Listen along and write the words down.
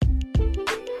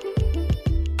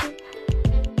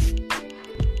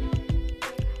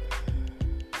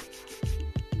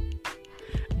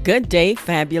Good day,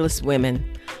 fabulous women.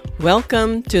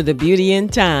 Welcome to the Beauty in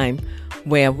Time,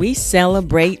 where we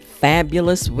celebrate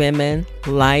fabulous women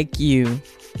like you.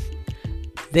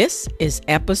 This is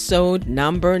episode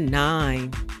number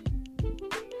 9.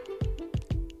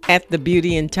 At the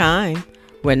Beauty in Time,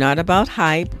 we're not about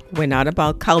hype, we're not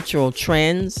about cultural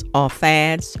trends or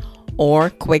fads or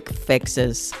quick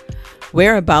fixes.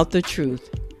 We're about the truth,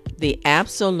 the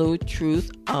absolute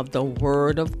truth of the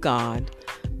Word of God.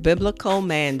 Biblical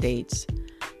mandates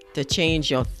to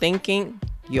change your thinking,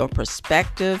 your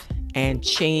perspective, and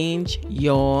change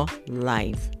your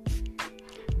life.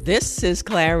 This is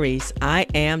Clarice. I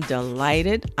am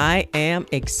delighted, I am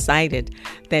excited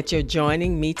that you're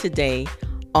joining me today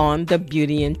on the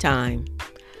Beauty in Time.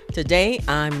 Today,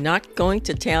 I'm not going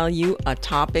to tell you a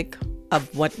topic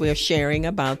of what we're sharing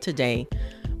about today.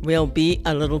 We'll be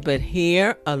a little bit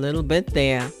here, a little bit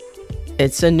there.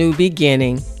 It's a new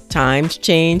beginning. Times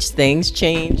change, things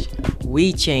change,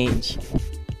 we change.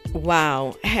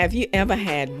 Wow, have you ever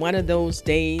had one of those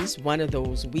days, one of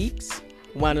those weeks,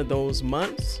 one of those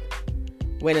months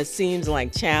when it seems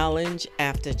like challenge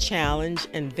after challenge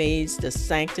invades the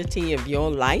sanctity of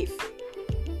your life?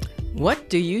 What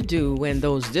do you do when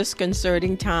those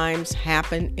disconcerting times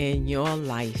happen in your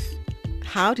life?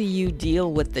 How do you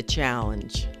deal with the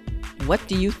challenge? What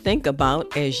do you think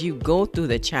about as you go through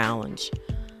the challenge?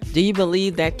 Do you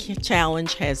believe that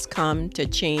challenge has come to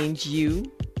change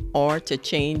you or to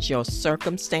change your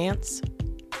circumstance?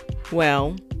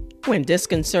 Well, when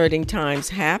disconcerting times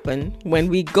happen, when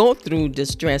we go through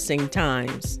distressing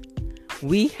times,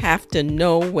 we have to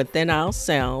know within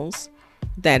ourselves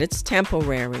that it's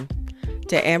temporary.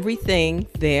 To everything,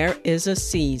 there is a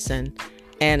season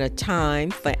and a time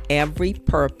for every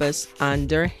purpose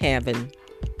under heaven.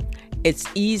 It's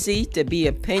easy to be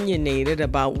opinionated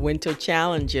about winter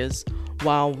challenges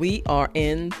while we are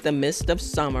in the midst of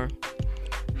summer.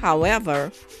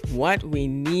 However, what we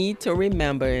need to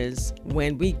remember is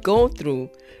when we go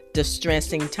through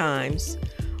distressing times,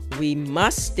 we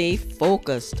must stay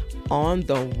focused on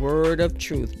the word of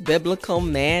truth, biblical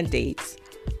mandates,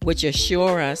 which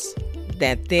assure us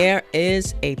that there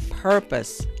is a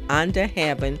purpose under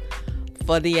heaven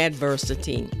for the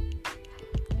adversity.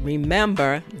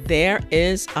 Remember, there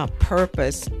is a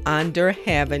purpose under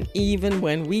heaven. Even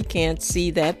when we can't see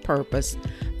that purpose,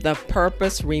 the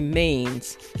purpose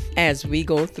remains as we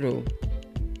go through.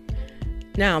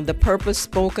 Now, the purpose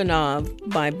spoken of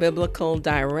by biblical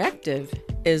directive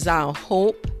is our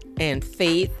hope and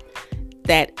faith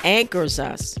that anchors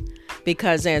us,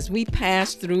 because as we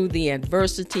pass through the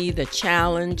adversity, the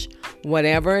challenge,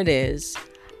 whatever it is,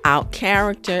 our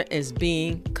character is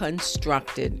being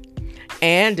constructed.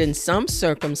 And in some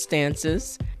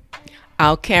circumstances,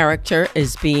 our character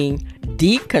is being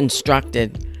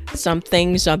deconstructed. Some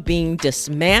things are being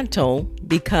dismantled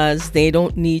because they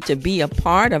don't need to be a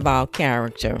part of our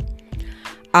character.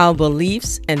 Our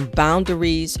beliefs and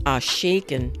boundaries are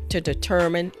shaken to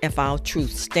determine if our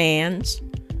truth stands,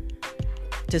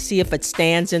 to see if it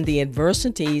stands in the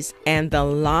adversities and the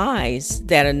lies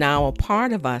that are now a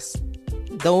part of us.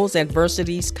 Those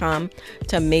adversities come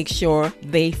to make sure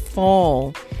they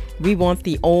fall. We want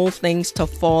the old things to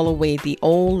fall away. The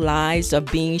old lies are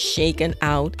being shaken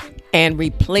out and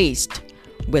replaced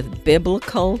with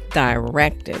biblical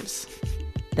directives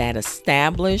that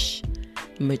establish,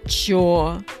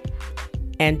 mature,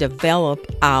 and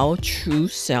develop our true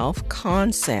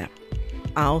self-concept.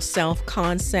 Our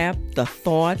self-concept, the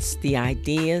thoughts, the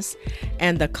ideas,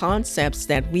 and the concepts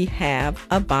that we have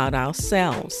about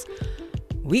ourselves.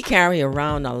 We carry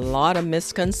around a lot of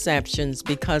misconceptions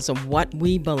because of what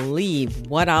we believe,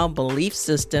 what our belief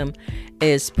system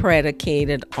is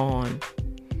predicated on.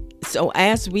 So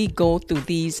as we go through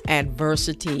these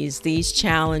adversities, these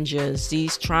challenges,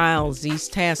 these trials, these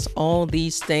tests, all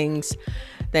these things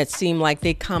that seem like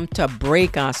they come to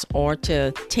break us or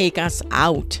to take us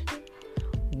out,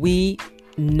 we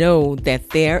know that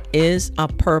there is a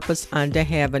purpose under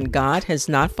heaven. God has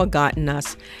not forgotten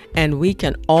us, and we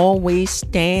can always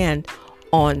stand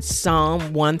on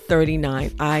Psalm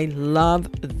 139. I love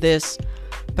this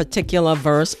particular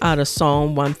verse out of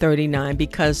Psalm 139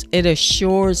 because it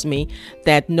assures me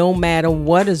that no matter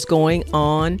what is going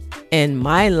on in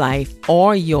my life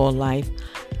or your life,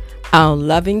 our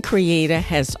loving Creator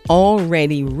has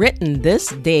already written this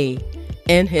day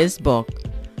in His book.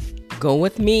 Go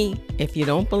with me. If you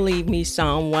don't believe me,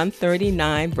 Psalm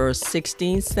 139 verse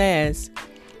 16 says,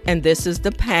 and this is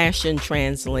the Passion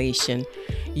Translation,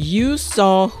 "You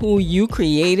saw who you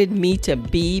created me to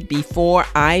be before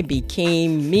I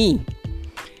became me.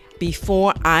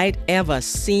 Before I'd ever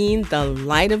seen the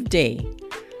light of day,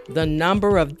 The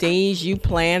number of days you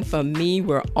planned for me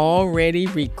were already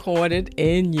recorded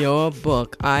in your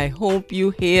book. I hope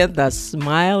you hear the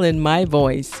smile in my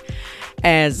voice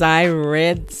as I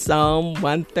read Psalm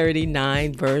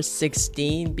 139, verse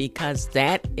 16, because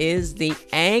that is the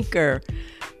anchor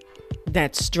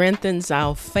that strengthens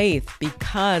our faith,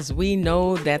 because we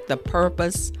know that the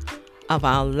purpose of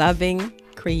our loving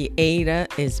Creator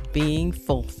is being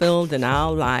fulfilled in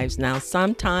our lives. Now,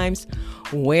 sometimes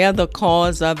we're the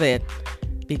cause of it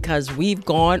because we've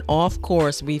gone off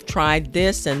course. We've tried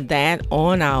this and that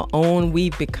on our own.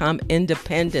 We've become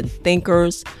independent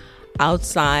thinkers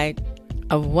outside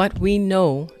of what we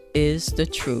know is the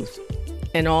truth.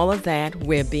 And all of that,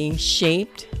 we're being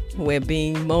shaped, we're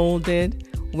being molded,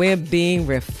 we're being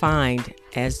refined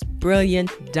as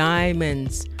brilliant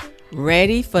diamonds,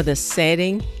 ready for the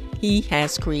setting He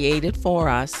has created for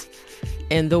us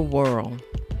in the world,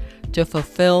 to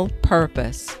fulfill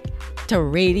purpose, to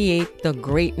radiate the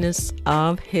greatness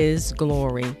of His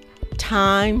glory.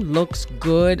 Time looks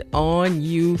good on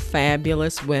you,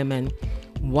 fabulous women.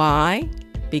 Why?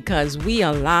 Because we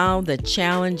allow the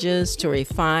challenges to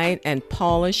refine and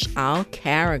polish our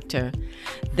character.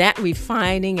 That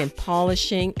refining and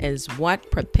polishing is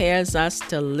what prepares us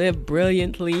to live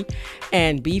brilliantly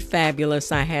and be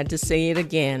fabulous. I had to say it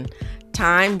again.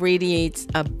 Time radiates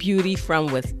a beauty from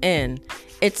within.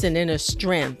 It's an inner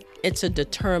strength. It's a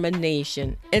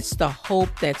determination. It's the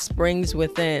hope that springs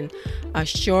within,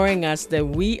 assuring us that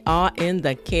we are in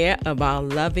the care of our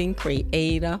loving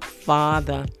Creator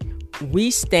Father.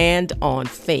 We stand on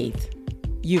faith.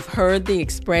 You've heard the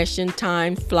expression,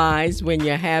 time flies when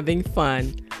you're having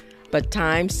fun, but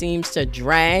time seems to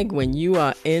drag when you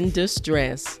are in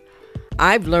distress.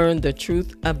 I've learned the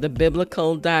truth of the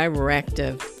biblical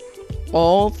directive.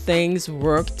 All things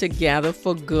work together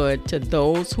for good to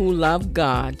those who love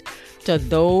God, to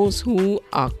those who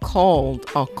are called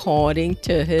according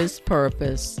to His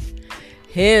purpose.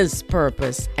 His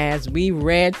purpose, as we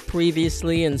read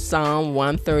previously in Psalm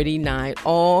 139,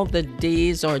 all the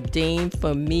days ordained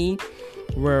for me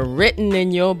were written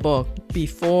in your book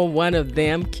before one of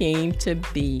them came to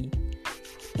be.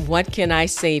 What can I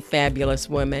say, fabulous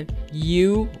women?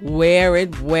 You wear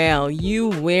it well. You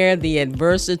wear the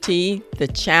adversity, the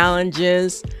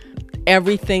challenges,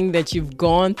 everything that you've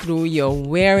gone through. You're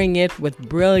wearing it with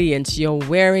brilliance. You're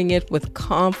wearing it with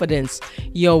confidence.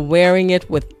 You're wearing it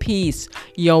with peace.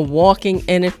 You're walking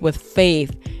in it with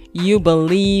faith. You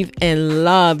believe and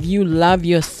love. You love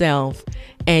yourself.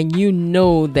 And you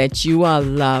know that you are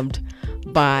loved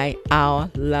by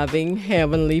our loving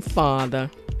Heavenly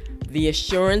Father. The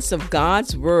assurance of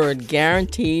God's word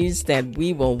guarantees that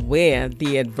we will wear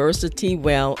the adversity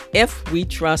well if we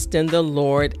trust in the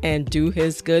Lord and do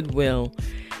His good will,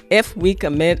 if we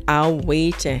commit our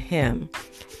way to Him,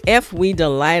 if we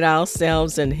delight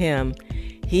ourselves in Him.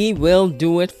 He will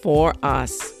do it for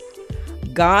us.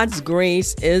 God's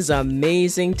grace is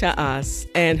amazing to us,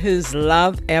 and His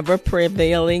love ever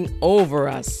prevailing over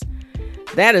us.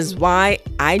 That is why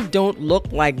I don't look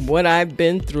like what I've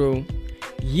been through.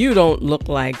 You don't look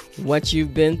like what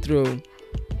you've been through.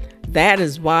 That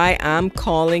is why I'm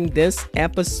calling this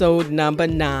episode number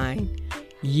 9,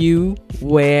 You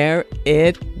Wear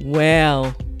It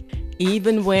Well.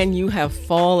 Even when you have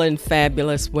fallen,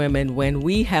 fabulous women, when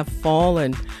we have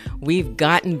fallen, we've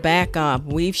gotten back up,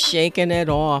 we've shaken it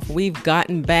off, we've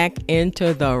gotten back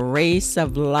into the race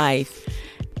of life.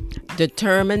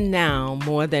 Determined now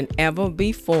more than ever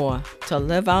before to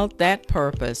live out that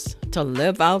purpose, to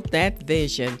live out that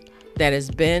vision that has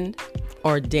been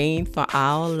ordained for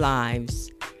our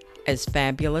lives as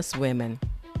fabulous women.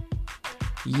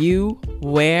 You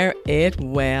wear it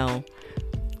well.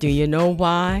 Do you know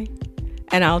why?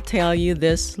 And I'll tell you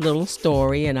this little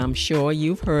story, and I'm sure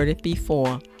you've heard it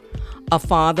before. A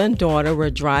father and daughter were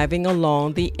driving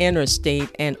along the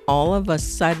interstate, and all of a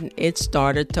sudden it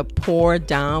started to pour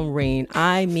down rain.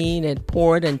 I mean, it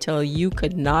poured until you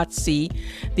could not see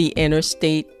the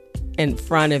interstate in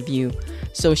front of you.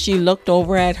 So she looked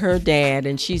over at her dad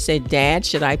and she said, "Dad,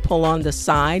 should I pull on the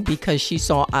side?" Because she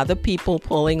saw other people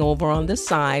pulling over on the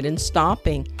side and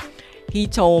stopping. He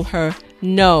told her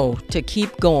no, to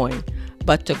keep going,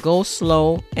 but to go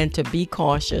slow and to be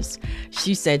cautious.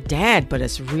 She said, "Dad, but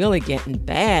it's really getting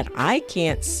bad. I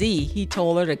can't see." He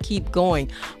told her to keep going.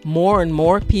 More and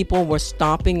more people were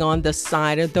stopping on the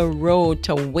side of the road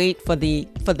to wait for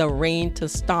the rain to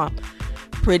stop.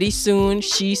 Pretty soon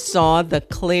she saw the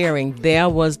clearing. There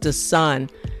was the sun.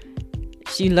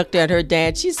 She looked at her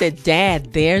dad. She said,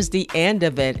 "Dad, there's the end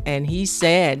of it." And he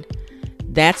said,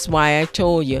 "That's why I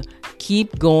told you,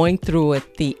 keep going through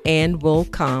it. The end will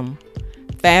come."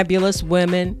 Fabulous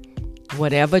women,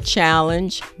 Whatever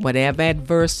challenge, whatever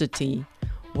adversity,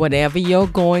 whatever you're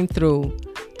going through,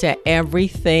 to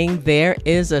everything there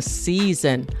is a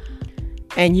season.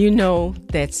 And you know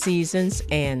that seasons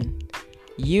end.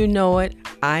 You know it,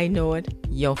 I know it,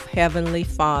 your Heavenly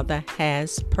Father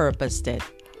has purposed it.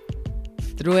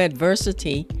 Through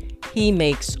adversity, He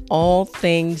makes all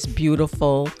things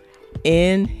beautiful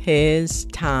in His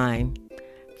time.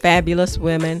 Fabulous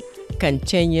women,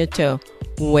 continue to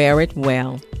wear it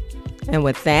well. And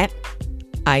with that,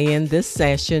 I end this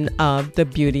session of The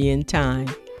Beauty in Time.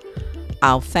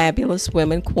 Our fabulous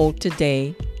women quote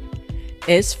today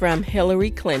is from Hillary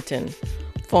Clinton,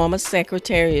 former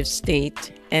Secretary of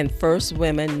State and first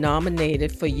woman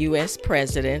nominated for U.S.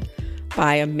 President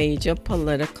by a major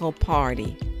political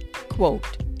party.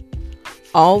 Quote,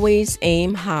 "Always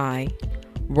aim high,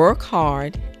 work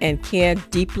hard, and care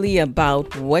deeply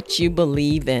about what you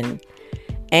believe in.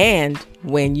 And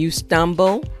when you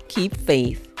stumble, keep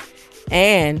faith.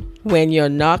 And when you're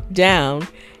knocked down,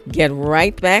 get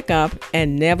right back up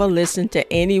and never listen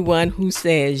to anyone who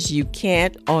says you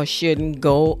can't or shouldn't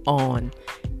go on."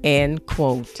 End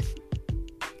quote.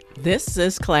 This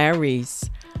is Clarice.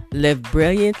 Live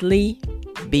brilliantly,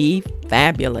 be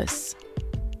fabulous.